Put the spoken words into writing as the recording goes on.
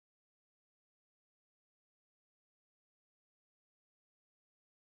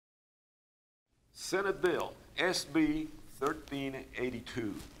Senate Bill SB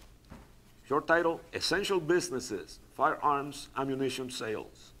 1382. Short title, Essential Businesses, Firearms, Ammunition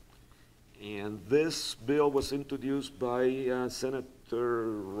Sales. And this bill was introduced by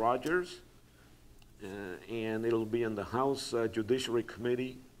Senator Rogers, and it'll be in the House Judiciary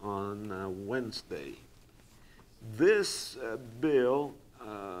Committee on Wednesday. This bill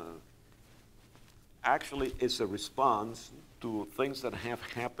actually is a response to things that have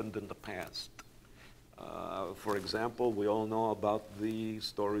happened in the past. For example, we all know about the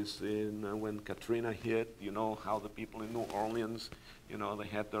stories when Katrina hit, you know, how the people in New Orleans, you know, they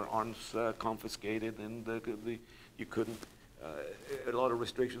had their arms confiscated, and you couldn't, a lot of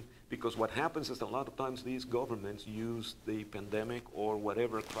restrictions, because what happens is a lot of times these governments use the pandemic or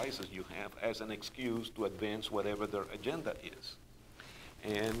whatever crisis you have as an excuse to advance whatever their agenda is.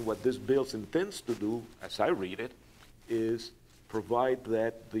 And what this bill intends to do, as I read it, is provide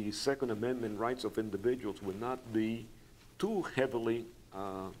that the Second Amendment rights of individuals will not be too heavily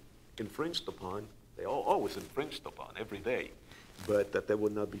infringed upon. They are always infringed upon every day, but that they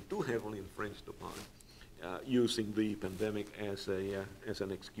will not be too heavily infringed upon using the pandemic as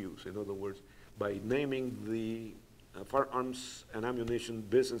an excuse. In other words, by naming the firearms and ammunition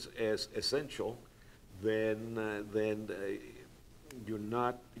business as essential, then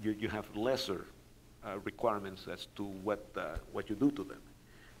you have lesser requirements as to what you do to them.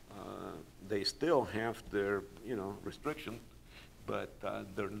 They still have their restrictions, but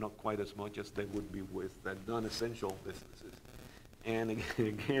they're not quite as much as they would be with non-essential businesses. And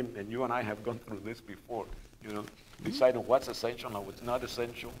again, and you and I have gone through this before, deciding what's essential and what's not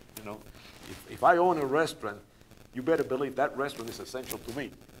essential. If I own a restaurant, you better believe that restaurant is essential to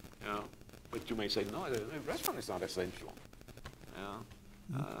me. But you may say, no, the restaurant is not essential.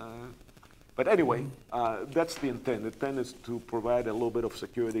 But anyway, that's the intent. The intent is to provide a little bit of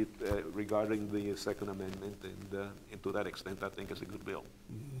security regarding the Second Amendment, and to that extent, I think it's a good bill.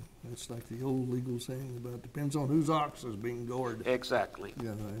 It's like the old legal saying about depends on whose ox is being gored. Exactly.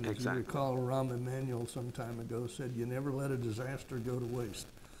 And if you recall, Rahm Emanuel some time ago said, "You never let a disaster go to waste."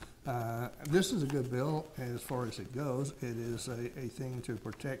 This is a good bill as far as it goes. It is a thing to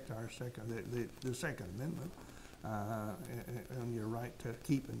protect our the Second Amendment. And your right to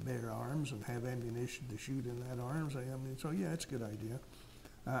keep and bear arms and have ammunition to shoot in that arms. So yeah, it's a good idea.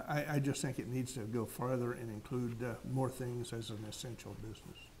 I just think it needs to go farther and include more things as an essential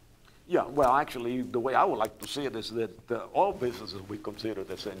business. Yeah, well, actually, the way I would like to see it is that all businesses we consider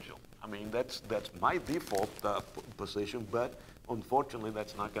essential. I mean, that's my default position, but unfortunately,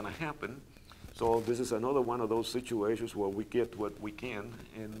 that's not going to happen. So this is another one of those situations where we get what we can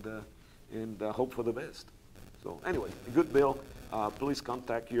and hope for the best. So anyway, a good bill. Please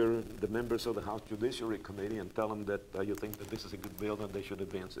contact the members of the House Judiciary Committee and tell them that you think that this is a good bill and they should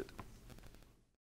advance it.